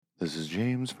This is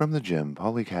James from the Jim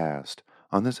Polycast.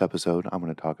 On this episode, I'm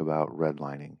going to talk about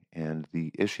redlining and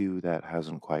the issue that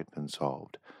hasn't quite been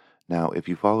solved. Now, if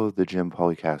you follow the Jim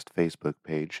Polycast Facebook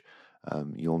page,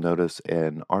 you'll notice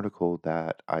an article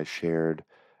that I shared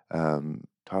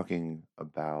talking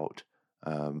about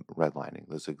redlining,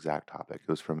 this exact topic.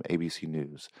 It was from ABC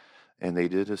News, and they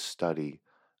did a study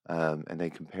and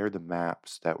they compared the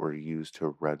maps that were used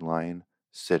to redline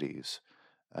cities.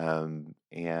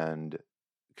 And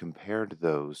compared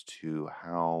those to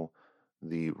how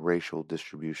the racial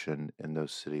distribution in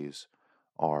those cities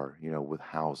are, with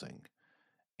housing.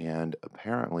 And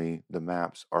apparently the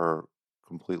maps are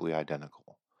completely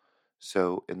identical.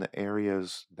 So in the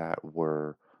areas that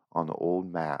were on the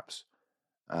old maps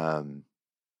um,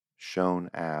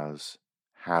 shown as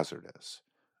hazardous,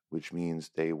 which means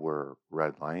they were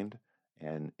redlined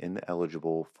and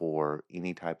ineligible for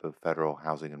any type of federal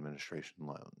housing administration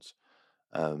loans.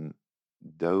 Um,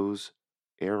 those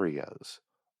areas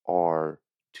are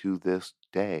to this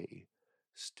day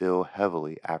still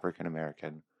heavily African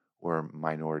American or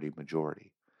minority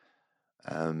majority.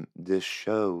 This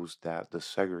shows that the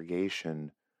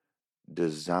segregation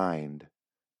designed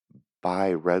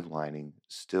by redlining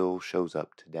still shows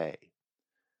up today.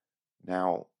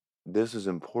 Now, this is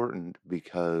important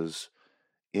because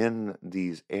in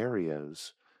these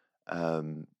areas,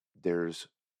 um, there's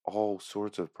all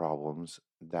sorts of problems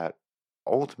that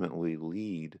ultimately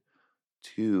lead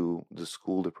to the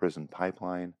school to prison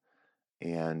pipeline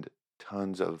and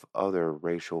tons of other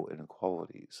racial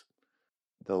inequalities.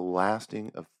 The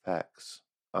lasting effects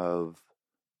of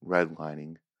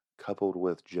redlining, coupled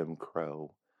with Jim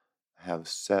Crow, have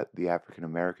set the African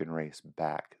American race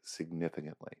back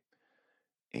significantly.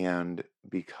 And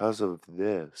because of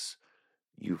this,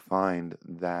 you find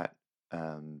that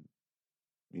um,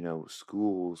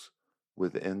 schools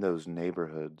within those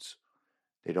neighborhoods,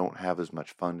 they don't have as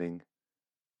much funding,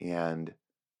 and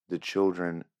the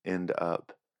children end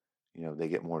up, they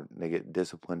get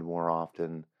disciplined more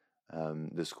often.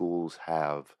 The schools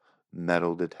have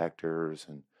metal detectors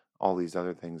and all these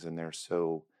other things in there.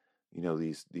 So,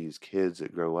 these kids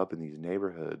that grow up in these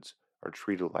neighborhoods are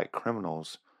treated like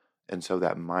criminals, and so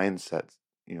that mindset,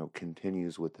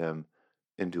 continues with them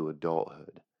into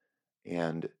adulthood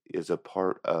and is a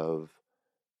part of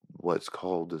what's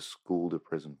called the school to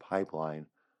prison pipeline,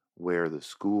 where the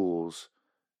schools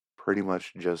pretty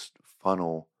much just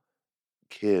funnel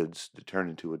kids to turn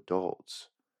into adults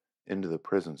into the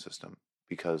prison system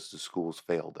because the schools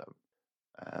failed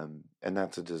them. And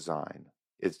that's a design.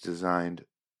 It's designed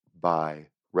by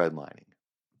redlining.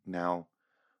 Now,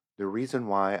 the reason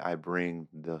why I bring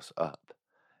this up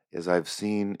is I've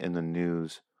seen in the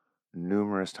news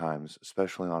numerous times,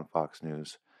 especially on Fox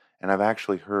News, and I've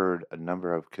actually heard a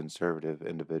number of conservative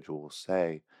individuals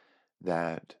say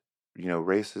that,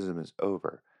 racism is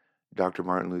over. Dr.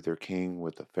 Martin Luther King,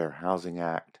 with the Fair Housing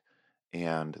Act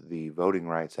and the Voting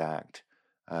Rights Act,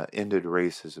 ended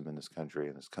racism in this country,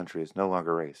 and this country is no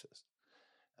longer racist.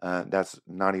 That's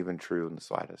not even true in the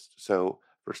slightest. So,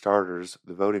 for starters,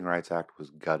 the Voting Rights Act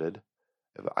was gutted,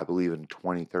 I believe, in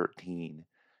 2013,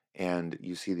 and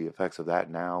you see the effects of that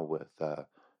now with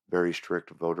very strict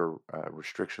voter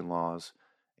restriction laws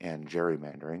and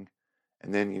gerrymandering.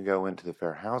 And then you go into the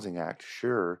Fair Housing Act.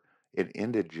 Sure, it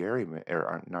ended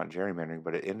or not gerrymandering,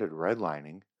 but it ended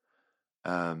redlining.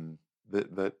 Um,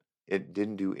 but it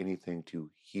didn't do anything to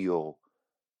heal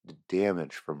the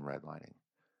damage from redlining.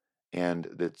 And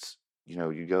that's,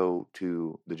 you go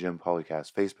to the Jim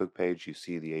Polycast Facebook page, you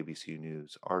see the ABC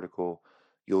News article,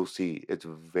 you'll see it's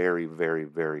very, very,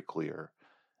 very clear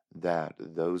that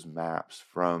those maps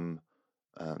from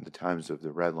the times of the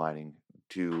redlining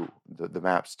to the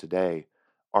maps today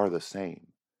are the same.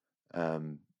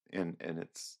 Um, and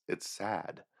it's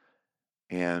sad.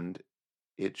 And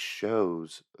it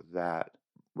shows that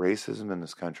racism in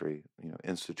this country,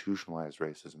 institutionalized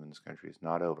racism in this country is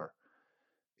not over.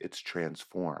 It's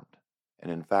transformed.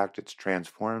 And in fact, it's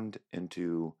transformed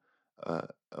into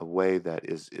a way that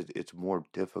it's more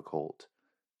difficult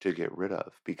to get rid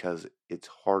of because it's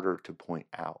harder to point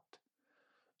out.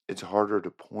 It's harder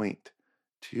to point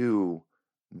to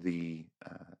the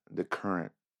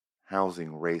current housing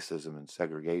racism and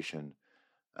segregation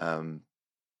um,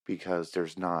 because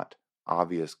there's not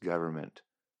obvious government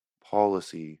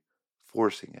policy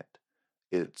forcing it.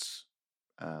 It's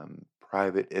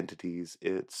private entities.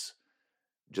 It's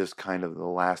just kind of the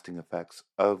lasting effects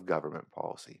of government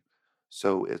policy.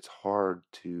 So it's hard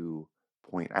to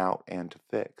point out and to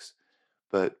fix.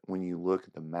 But when you look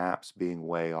at the maps being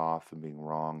way off and being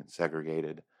wrong and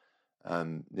segregated,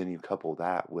 then you couple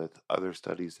that with other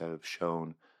studies that have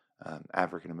shown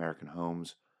African American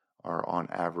homes are on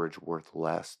average worth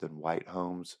less than white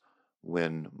homes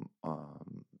when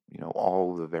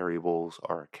all the variables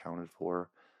are accounted for.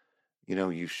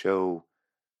 You show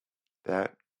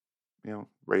that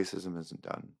racism isn't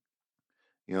done.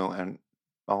 And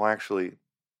I'll actually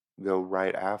go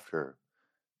right after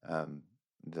um,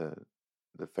 the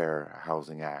the Fair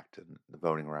Housing Act and the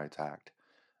Voting Rights Act.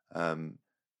 Um,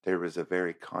 there was a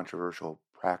very controversial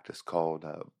practice called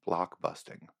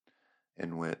blockbusting,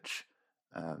 in which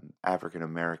African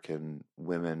American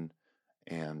women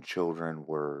and children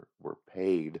were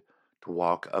paid to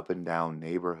walk up and down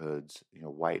neighborhoods,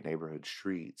 white neighborhood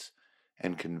streets,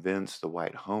 and convince the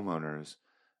white homeowners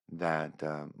that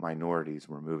minorities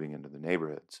were moving into the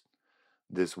neighborhoods.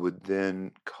 This would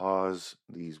then cause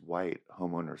these white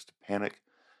homeowners to panic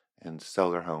and sell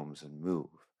their homes and move.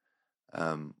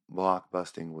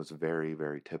 Blockbusting was very,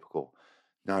 very typical,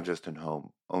 not just in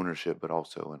home ownership, but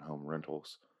also in home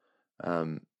rentals.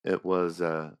 It was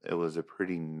a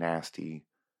pretty nasty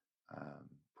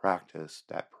practice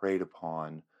that preyed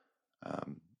upon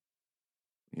um,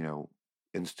 you know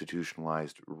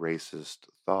institutionalized racist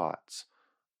thoughts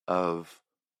of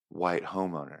white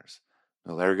homeowners.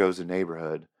 Now there goes the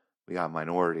neighborhood. We got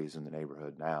minorities in the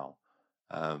neighborhood now.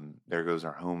 There goes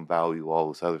our home value, all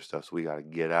this other stuff. So we got to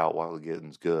get out while the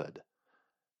getting's good.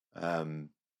 Um,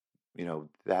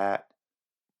 that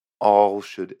all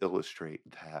should illustrate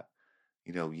that.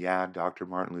 Yeah, Dr.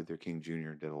 Martin Luther King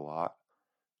Jr. did a lot.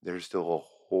 There's still a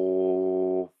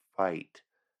whole fight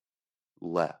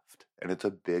left, and it's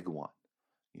a big one.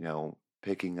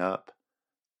 Picking up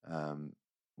um,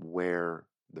 where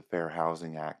the Fair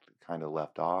Housing Act kind of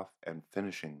left off and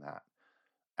finishing that,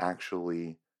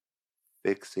 actually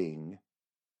fixing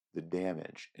the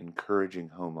damage, encouraging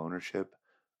home ownership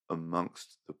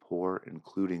amongst the poor,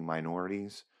 including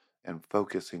minorities, and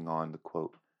focusing on the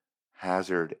quote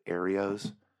hazard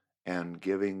areas and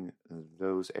giving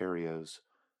those areas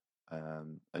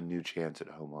a new chance at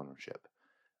home ownership,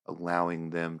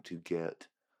 allowing them to get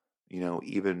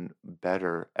even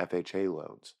better FHA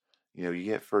loans. You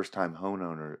get first time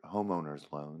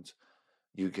homeowners loans.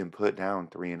 You can put down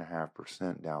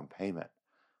 3.5% down payment.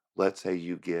 Let's say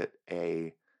you get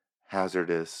a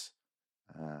hazardous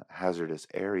hazardous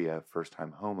area first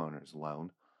time homeowners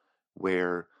loan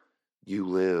where you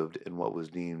lived in what was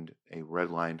deemed a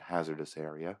redlined hazardous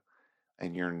area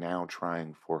and you're now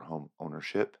trying for home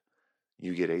ownership.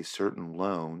 You get a certain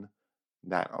loan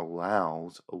that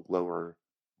allows a lower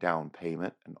down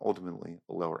payment and ultimately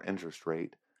a lower interest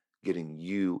rate, getting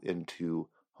you into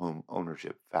home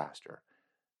ownership faster.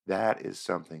 That is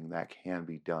something that can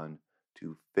be done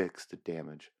to fix the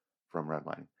damage from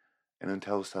redlining. And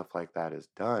until stuff like that is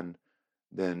done,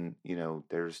 then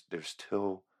there's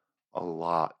still a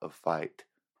lot of fight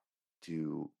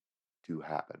to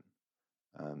happen.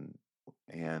 Um,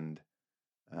 and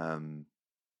um,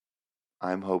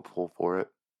 I'm hopeful for it,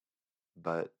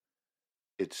 but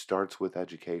it starts with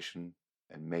education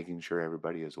and making sure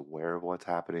everybody is aware of what's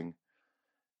happening,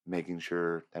 making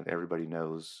sure that everybody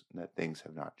knows that things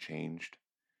have not changed.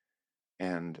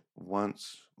 And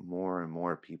once more and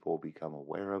more people become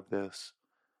aware of this,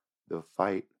 the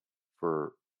fight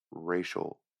for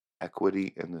racial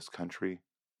equity in this country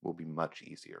will be much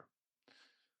easier.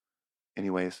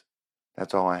 Anyways,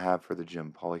 that's all I have for the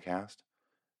Jim Polycast.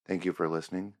 Thank you for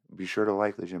listening. Be sure to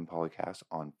like the Jim Polycast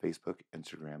on Facebook,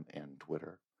 Instagram, and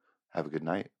Twitter. Have a good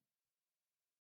night.